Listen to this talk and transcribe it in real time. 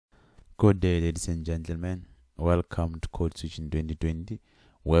Good day, ladies and gentlemen. Welcome to Code Switch in 2020,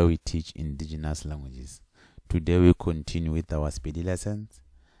 where we teach indigenous languages. Today we continue with our Sepedi lessons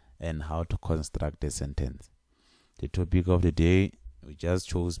and how to construct a sentence. The topic of the day, we just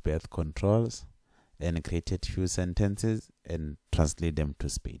chose birth controls and created few sentences and translate them to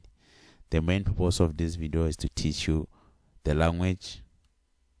Sepedi. The main purpose of this video is to teach you the language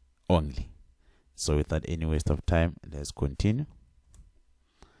only. So without any waste of time, let's continue.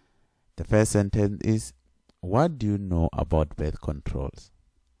 The first sentence is, what do you know about birth controls?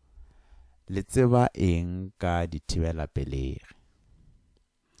 Le tseba eng ka dithibela pelegi?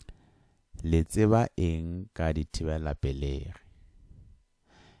 Le tseba eng ka dithibela pelegi?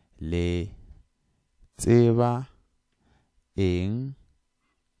 Le tseba eng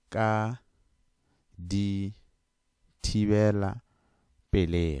ka dithibela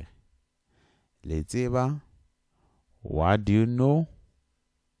pelegi? Le tseba, what do you know?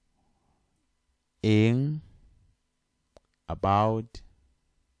 Eng, about,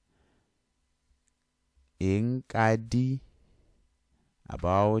 eng kadi,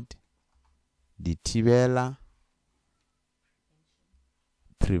 about, dithibela,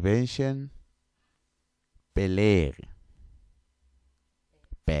 prevention, pelegi,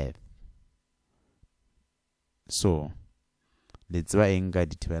 birth. So, le tseba eng ka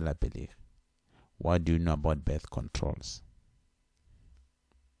dithibela pelegi? What do you know about birth controls?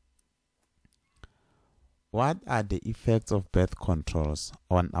 What are the effects of birth controls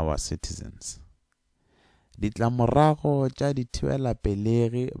on our citizens? Ditlamorago tša dithibela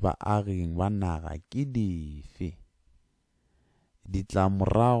pelegi baaging ba naga ke dife?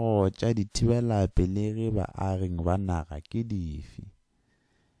 Ditlamorago tša dithibela pelegi baaging ba naga ke dife?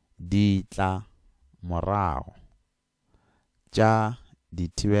 Ditlamorago tša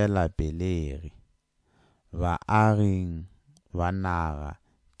dithibela pelegi baaging ba naga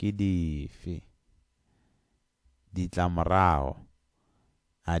ke dife? Ditlamorago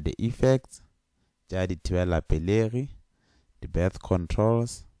are the effects tša dithibela pelegi, the birth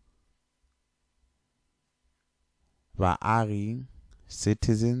controls, baaging,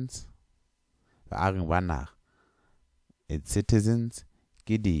 citizens, baaging ba naga, its citizens,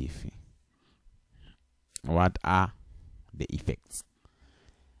 ke dife? What are the effects?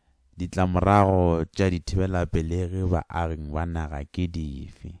 Ditlamorago tša dithibela pelegi baaging ba naga ke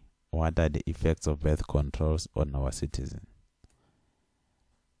dife? What are the effects of birth controls on our citizens?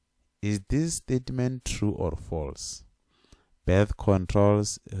 Is this statement true or false? Birth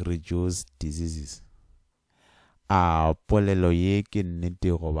controls reduce diseases. A polelo ye ke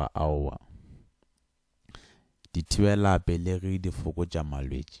nnete goba aowa? Dithibela pelegi di fokotša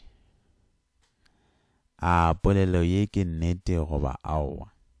malwetši. A polelo ye ke nnete goba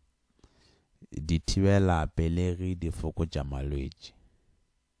aowa? Dithibela pelegi di fokotša malwetši.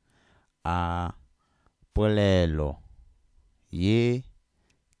 A polelo ye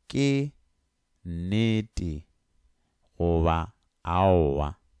ke nnete goba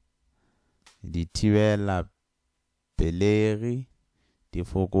aowa? Dithibela pelegi di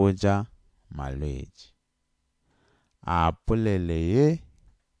fokotša malwetši. A polelo ye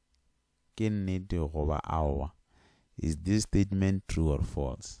ke nnete goba aowa? Is this statement true or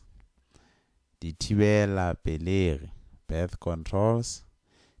false? Dithibela pelegi, birth controls,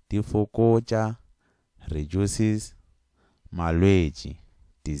 di fokotša, reduces, malwetši,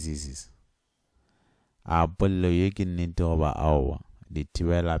 diseases. A polelo ye ke nnete goba aowa?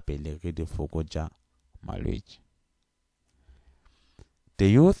 Dithibela pelegi di fokotša malwetši. The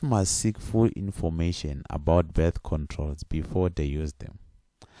youth must seek full information about birth controls before they use them.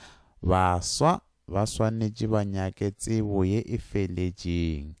 Baswa ba swanetše ba nyake tsebo ye e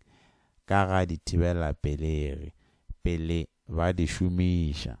feletšeng ka ga dithibela pelegi pele ba di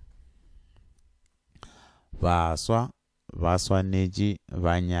šomiša. Baswa ba swanetše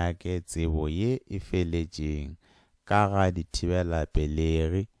ba nyake tsebo ye e feletšeng ka ga dithibela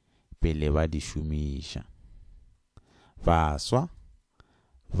pelegi pele ba di šomiša. Baswa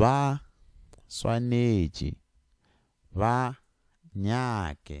ba swanetše ba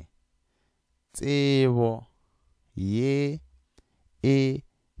nyake tsebo ye e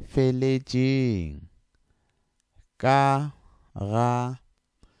feletšeng ka ga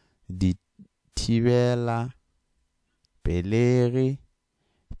dithibela pelegi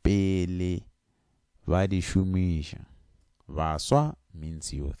pele ba di šomiša. Baswa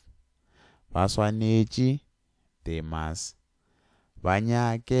means youth. Ba swanetše, they must, ba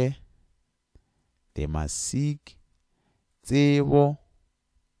nyake, they must seek, tsebo,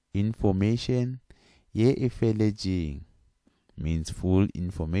 information ye e feletšeng means full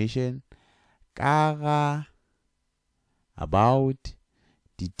information ka ga, about,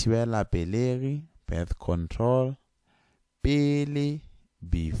 dithibela pelegi, birth control, pele,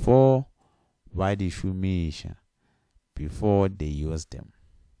 before ba di šomiša, before they use them.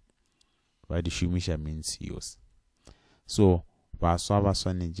 Ba di šomiša means use. So baswa ba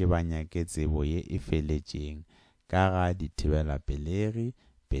swanetše ba nyake tsebo ye e feletšeng ka ga dithibela pelegi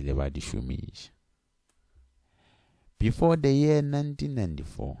pele ba di šomiša. Before the year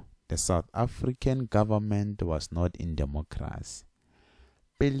 1994, the South African government was not in democracy.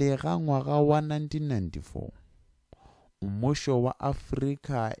 Pele ga ngwaga wa 1994, mmušo wa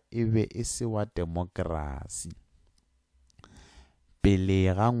Afrika e be e se wa demokrasi.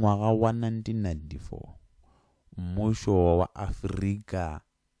 Pele ga ngwaga wa 1994, mmušo wa Afrika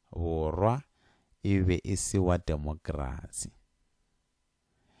borwa e be e se wa demokrasi.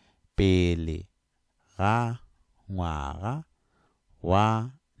 Pele ga ngwaga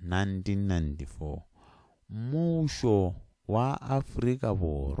wa 1994, mmušo wa Afrika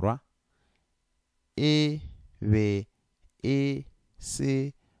borwa e be e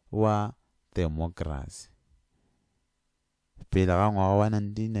se wa demokrasi. Pele ga ngwaga wa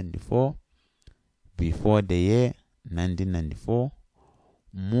 1994, before the year 1994,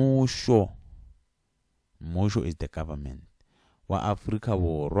 mmušo is the government wa Afrika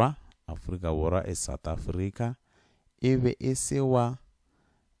borwa, Afrika borwa is South Africa, e be e se wa,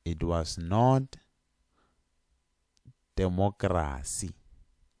 it was not democracy.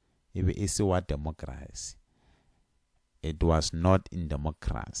 E be e se wa democracy. It was not in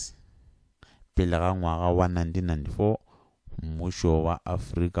democracy. Pele ga ngwaga wa 1994, mmušo wa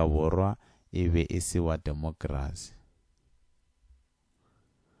Afrika borwa e be e se wa democracy.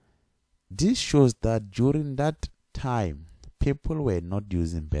 This shows that during that time, people were not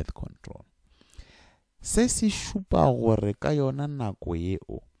using birth control. Se se šupa gore ka yona nako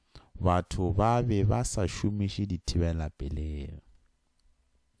yeo, batho ba be ba sa šomiše dithibela pelegi.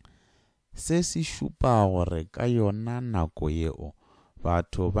 Se se šupa gore ka yona nako yeo,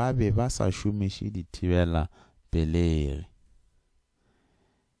 batho ba be ba sa šomiše dithibela pelegi.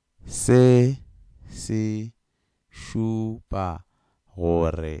 Se se šupa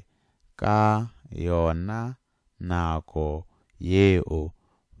gore ka yona nako yeo,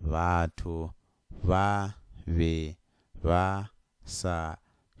 batho ba be ba sa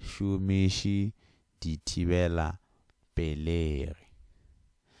šomiše dithibela pelegi.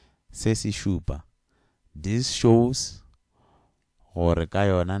 Se se šupa. This shows gore ka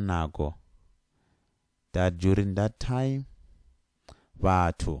yona nako, that during that time,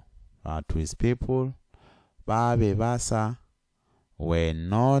 batho is people, ba be ba sa, were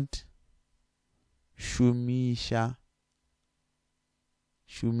not šomiša,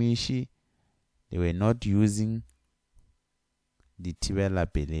 they were not using dithibela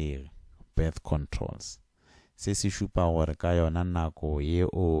pelegi, birth controls. Se se šupa gore ka yona nako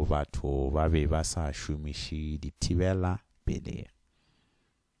yeo batho ba be ba sa šomiše dithibela pelegi.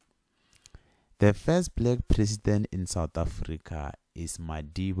 The first black president in South Africa is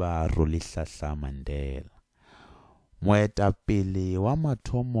Madiba Rolihlahla Mandela. Moetapele wa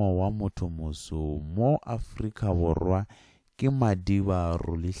mathomo wa mothomoso mo Afrika borwa ke Madiba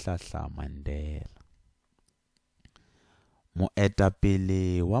Rolihlahla Mandela.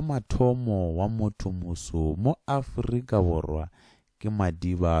 Moetapele wa mathomo wa mothomoso mo Afrika borwa ke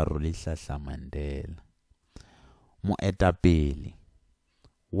Madiba Rolihlahla Mandela. Moetapele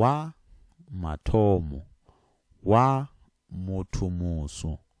wa mathomo wa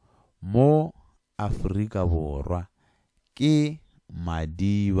mothomoso mo Afrika borwa ke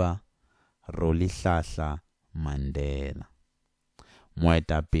Madiba Rolihlahla Mandela.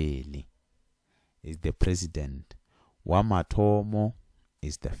 Moetapele is the president. Wa mathomo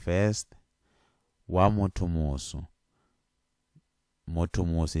is the first. Wa mothomoso.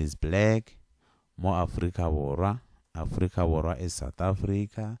 Mothomoso is black. Mo Afrika borwa. Afrika borwa is South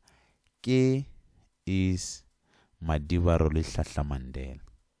Africa. Ke is Madiba Rolihlahla Mandela.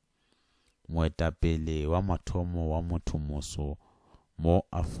 Moetapele wa mathomo wa mothomoso mo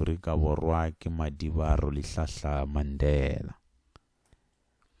Afrika borwa ke Madiba Rolihlahla Mandela.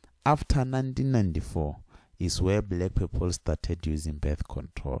 After 1994 is where black people started using birth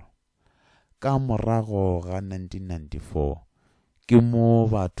control. Ka morago ga 1994 ke mo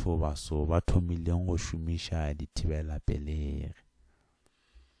batho baso ba thomileng go šomiša dithibela pelegi.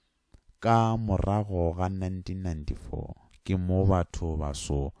 Ka morago ga 1994 ke mo batho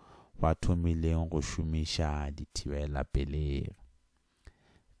baso ba thomileng go šomiša dithibela pelegi.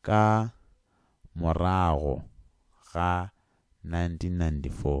 Ka morago ga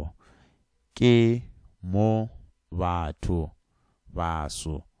 1994 ke mo batho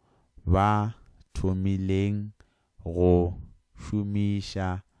baso ba thomileng go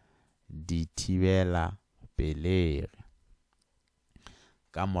šomiša dithibela pelegi.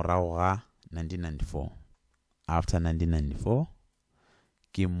 Ka morago ga 1994, after 1994,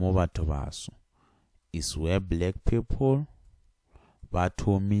 ke mo batho baso is where black people ba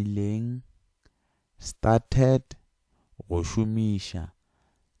thomileng started go šomiša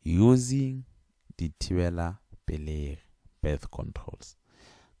using dithibela pelegi, birth controls.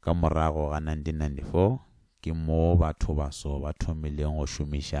 Ka morago ga 1994 ke mo batho baso ba thomileng go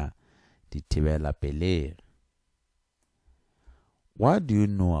šomiša dithibela pelegi. What do you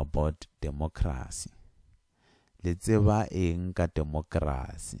know about democracy? Le tseba eng ka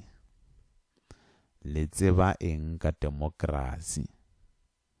democracy? Le tseba eng ka democracy?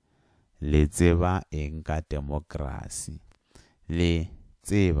 Le tseba eng ka democracy? Le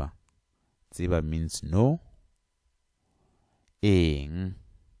tseba. Tseba means no. Eng.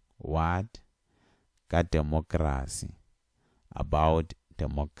 What? Ka democracy. About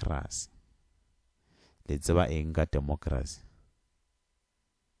democracy. Le tseba eng ka democracy?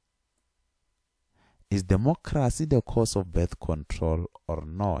 Is democracy the cause of birth control or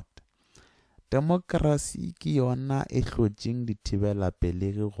not? Democracy ke yona e hlotšeng dithibela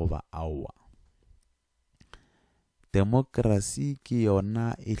pelegi goba aowa. Democracy ke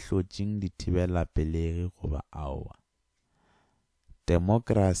yona e hlotšeng dithibela pelegi goba aowa.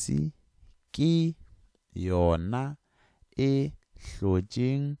 Democracy ke yona e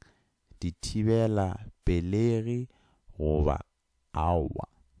hlotšeng dithibela pelegi goba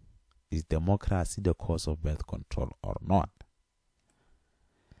aowa. Is democracy the cause of birth control or not?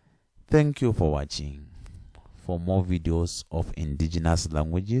 Thank you for watching. For more videos of indigenous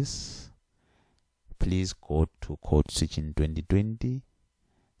languages, please go to Code Switching 2020,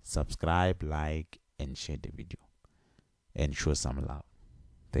 subscribe, like, and share the video, and show some love.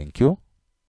 Thank you.